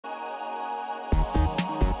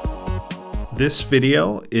This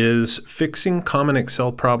video is Fixing Common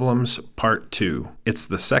Excel Problems Part 2. It's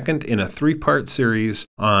the second in a three-part series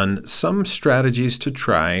on some strategies to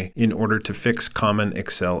try in order to fix common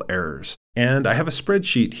Excel errors. And I have a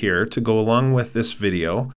spreadsheet here to go along with this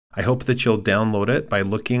video. I hope that you'll download it by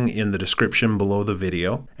looking in the description below the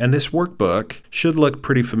video. And this workbook should look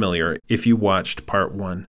pretty familiar if you watched Part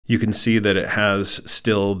 1. You can see that it has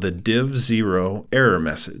still the div 0 error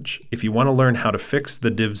message. If you want to learn how to fix the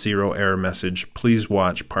div 0 error message, please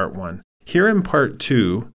watch Part 1. Here in Part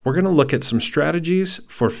 2, we're going to look at some strategies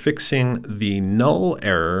for fixing the null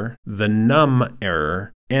error, the num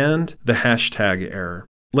error, and the hashtag error.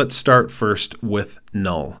 Let's start first with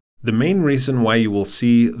null. The main reason why you will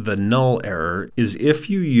see the null error is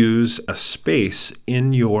if you use a space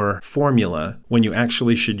in your formula when you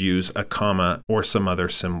actually should use a comma or some other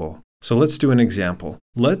symbol. So let's do an example.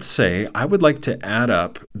 Let's say I would like to add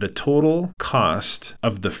up the total cost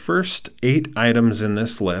of the first 8 items in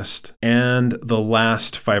this list and the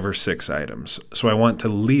last 5 or 6 items. So I want to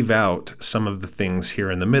leave out some of the things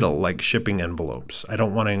here in the middle, like shipping envelopes. I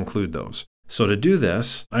don't want to include those. So to do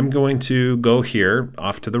this, I'm going to go here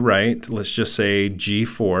off to the right. Let's just say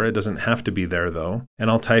G4. It doesn't have to be there though. And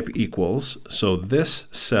I'll type equals. So this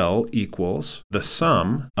cell equals the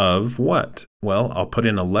sum of what? Well, I'll put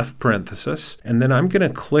in a left parenthesis, and then I'm going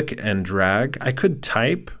to click and drag. I could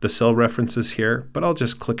type the cell references here, but I'll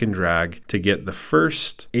just click and drag to get the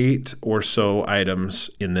first 8 or so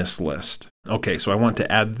items in this list. Okay, so I want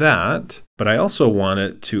to add that, but I also want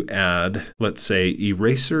it to add, let's say,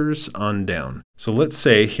 erasers on down. So let's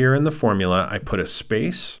say here in the formula, I put a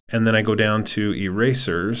space, and then I go down to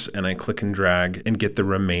erasers, and I click and drag and get the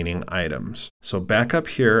remaining items. So back up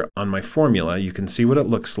here on my formula, you can see what it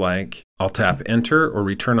looks like. I'll tap enter or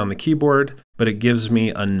return on the keyboard, but it gives me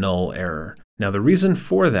a null error. Now the reason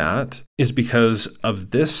for that is because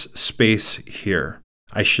of this space here.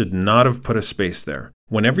 I should not have put a space there.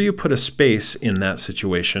 Whenever you put a space in that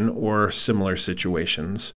situation or similar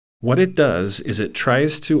situations, what it does is it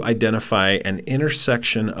tries to identify an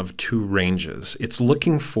intersection of 2 ranges. It's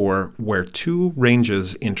looking for where 2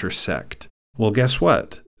 ranges intersect. Well, guess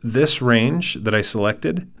what? This range that I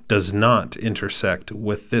selected does not intersect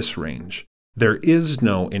with this range. There is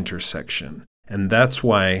no intersection, and that's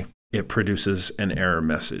why it produces an error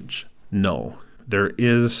message. Null. There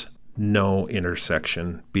is no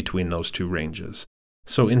intersection between those 2 ranges.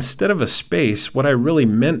 So instead of a space, what I really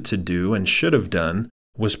meant to do and should have done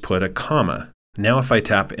was put a comma. Now if I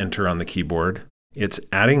tap enter on the keyboard, it's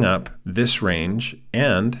adding up this range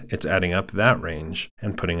and it's adding up that range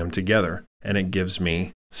and putting them together, and it gives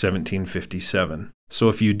me 1757. So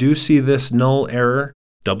if you do see this null error,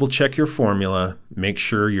 double check your formula, make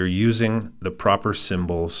sure you're using the proper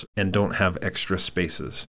symbols and don't have extra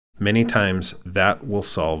spaces. Many times that will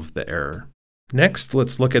solve the error. Next,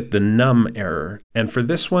 let's look at the num error. And for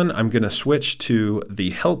this one, I'm going to switch to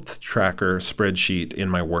the health tracker spreadsheet in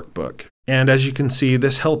my workbook. And as you can see,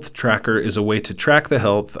 this health tracker is a way to track the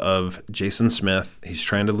health of Jason Smith. He's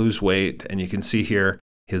trying to lose weight, and you can see here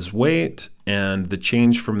his weight and the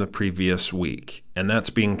change from the previous week. And that's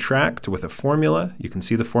being tracked with a formula. You can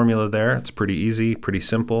see the formula there. It's pretty easy, pretty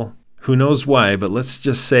simple. Who knows why, but let's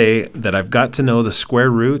just say that I've got to know the square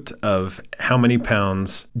root of how many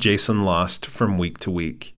pounds Jason lost from week to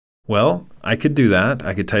week. Well, I could do that.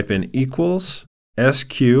 I could type in equals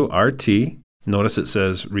SQRT. Notice it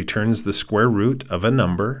says returns the square root of a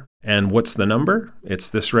number. And what's the number? It's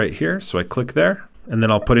this right here. So I click there, and then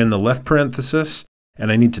I'll put in the left parenthesis,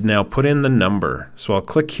 and I need to now put in the number. So I'll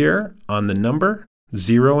click here on the number,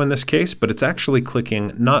 0 in this case, but it's actually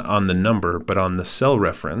clicking not on the number, but on the cell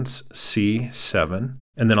reference, C7.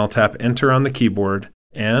 And then I'll tap enter on the keyboard,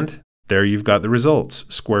 and there you've got the results.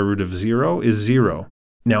 Square root of 0 is 0.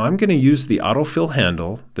 Now I'm going to use the autofill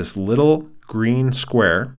handle, this little green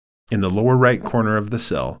square in the lower right corner of the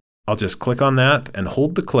cell. I'll just click on that and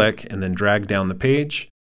hold the click and then drag down the page.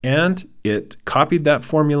 And it copied that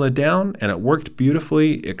formula down, and it worked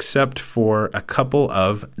beautifully except for a couple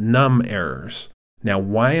of num errors. Now,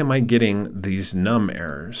 why am I getting these num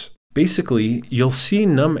errors? Basically, you'll see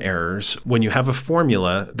num errors when you have a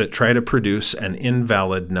formula that try to produce an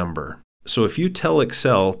invalid number. So if you tell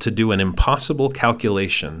Excel to do an impossible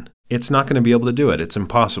calculation, it's not going to be able to do it. It's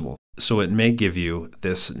impossible. So it may give you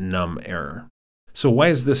this num error. So why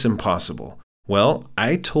is this impossible? Well,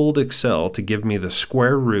 I told Excel to give me the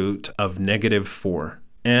square root of -4.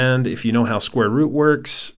 And if you know how square root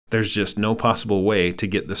works, there's just no possible way to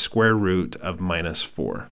get the square root of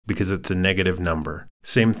 -4 because it's a negative number.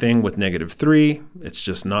 Same thing with -3. It's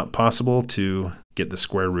just not possible to get the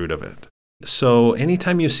square root of it. So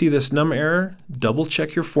anytime you see this num error, double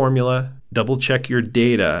check your formula, double check your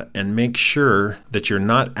data, and make sure that you're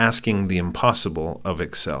not asking the impossible of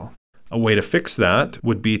Excel. A way to fix that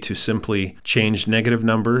would be to simply change negative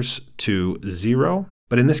numbers to 0,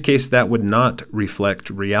 but in this case that would not reflect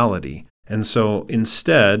reality. And so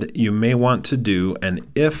instead, you may want to do an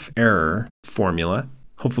if error formula.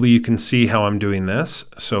 Hopefully you can see how I'm doing this.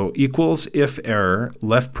 So equals if error,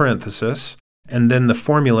 left parenthesis, and then the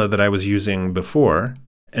formula that I was using before.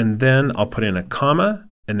 And then I'll put in a comma,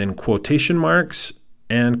 and then quotation marks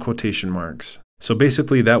and quotation marks. So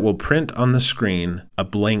basically that will print on the screen a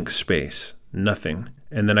blank space, nothing.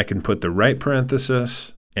 And then I can put the right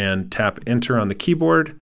parenthesis and tap enter on the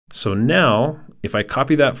keyboard. So now, if I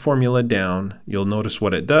copy that formula down, you'll notice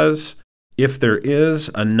what it does. If there is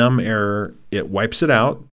a num error, it wipes it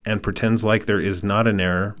out and pretends like there is not an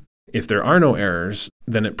error. If there are no errors,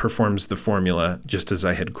 then it performs the formula just as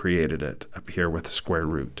I had created it up here with the square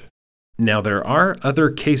root. Now there are other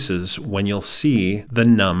cases when you'll see the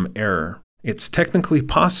num error. It's technically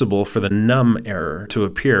possible for the num error to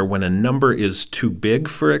appear when a number is too big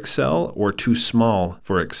for Excel or too small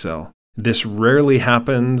for Excel. This rarely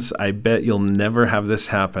happens. I bet you'll never have this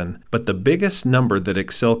happen. But the biggest number that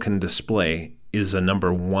Excel can display is a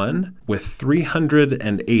number 1 with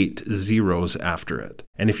 308 zeros after it.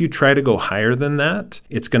 And if you try to go higher than that,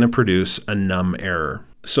 it's going to produce a num error.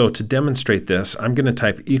 So to demonstrate this, I'm going to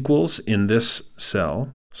type equals in this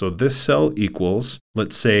cell. So this cell equals,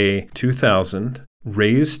 let's say 2000,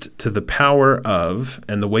 raised to the power of,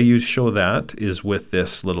 and the way you show that is with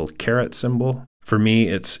this little caret symbol. For me,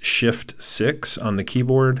 it's Shift 6 on the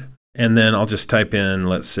keyboard. And then I'll just type in,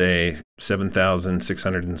 let's say,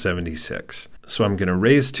 7,676. So I'm going to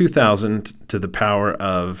raise 2000 to the power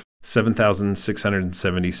of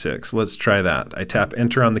 7,676. Let's try that. I tap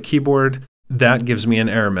enter on the keyboard. That gives me an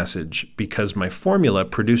error message because my formula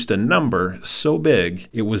produced a number so big,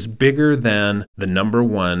 it was bigger than the number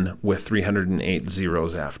 1 with 308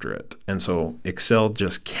 zeros after it. And so Excel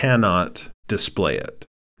just cannot display it.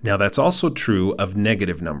 Now that's also true of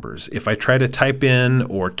negative numbers. If I try to type in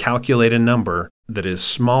or calculate a number that is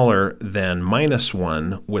smaller than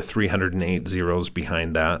 -1 with 308 zeros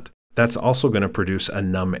behind that, that's also going to produce a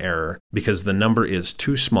num error because the number is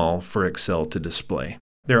too small for Excel to display.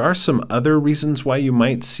 There are some other reasons why you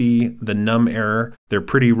might see the num error. They're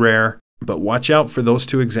pretty rare, but watch out for those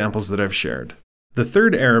two examples that I've shared. The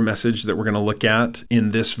third error message that we're going to look at in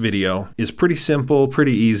this video is pretty simple,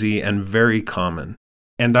 pretty easy, and very common.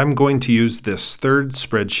 And I'm going to use this third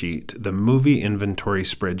spreadsheet, the movie inventory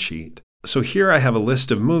spreadsheet. So here I have a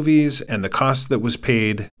list of movies and the cost that was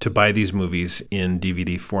paid to buy these movies in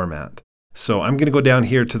DVD format. So I'm going to go down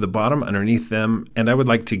here to the bottom underneath them, and I would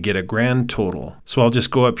like to get a grand total. So I'll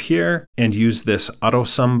just go up here and use this auto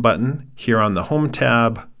sum button here on the home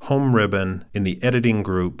tab, home ribbon, in the editing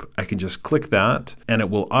group. I can just click that and it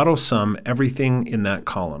will auto sum everything in that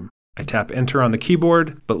column. I tap enter on the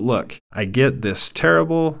keyboard, but look, I get this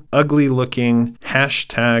terrible, ugly looking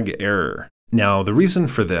hashtag error. Now, the reason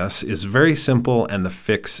for this is very simple and the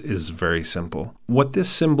fix is very simple. What this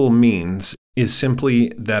symbol means is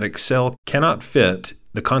simply that Excel cannot fit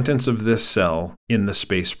the contents of this cell in the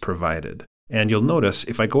space provided. And you'll notice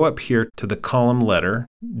if I go up here to the column letter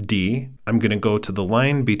D, I'm going to go to the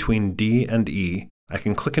line between D and E. I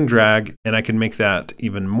can click and drag and I can make that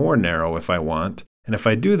even more narrow if I want. And if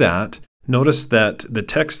I do that, notice that the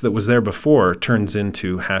text that was there before turns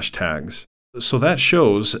into hashtags. So that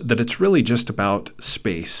shows that it's really just about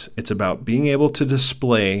space. It's about being able to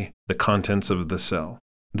display the contents of the cell.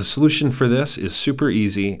 The solution for this is super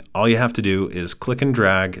easy. All you have to do is click and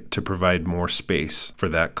drag to provide more space for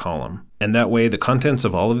that column. And that way the contents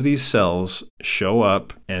of all of these cells show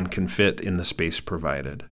up and can fit in the space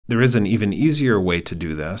provided. There is an even easier way to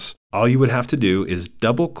do this. All you would have to do is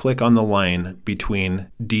double click on the line between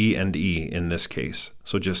D and E in this case.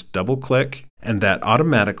 So just double click and that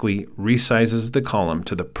automatically resizes the column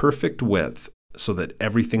to the perfect width so that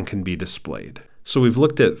everything can be displayed. So we've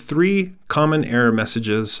looked at 3 common error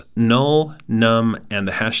messages, null, num, and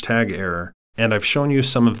the hashtag error, and I've shown you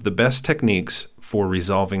some of the best techniques for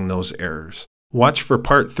resolving those errors. Watch for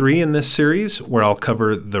part 3 in this series where I'll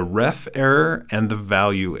cover the ref error and the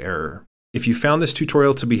value error. If you found this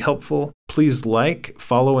tutorial to be helpful, please like,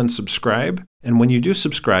 follow, and subscribe. And when you do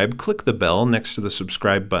subscribe, click the bell next to the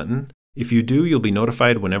subscribe button. If you do, you'll be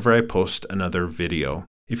notified whenever I post another video.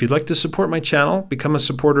 If you'd like to support my channel, become a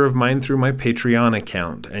supporter of mine through my Patreon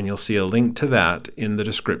account, and you'll see a link to that in the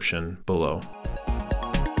description below.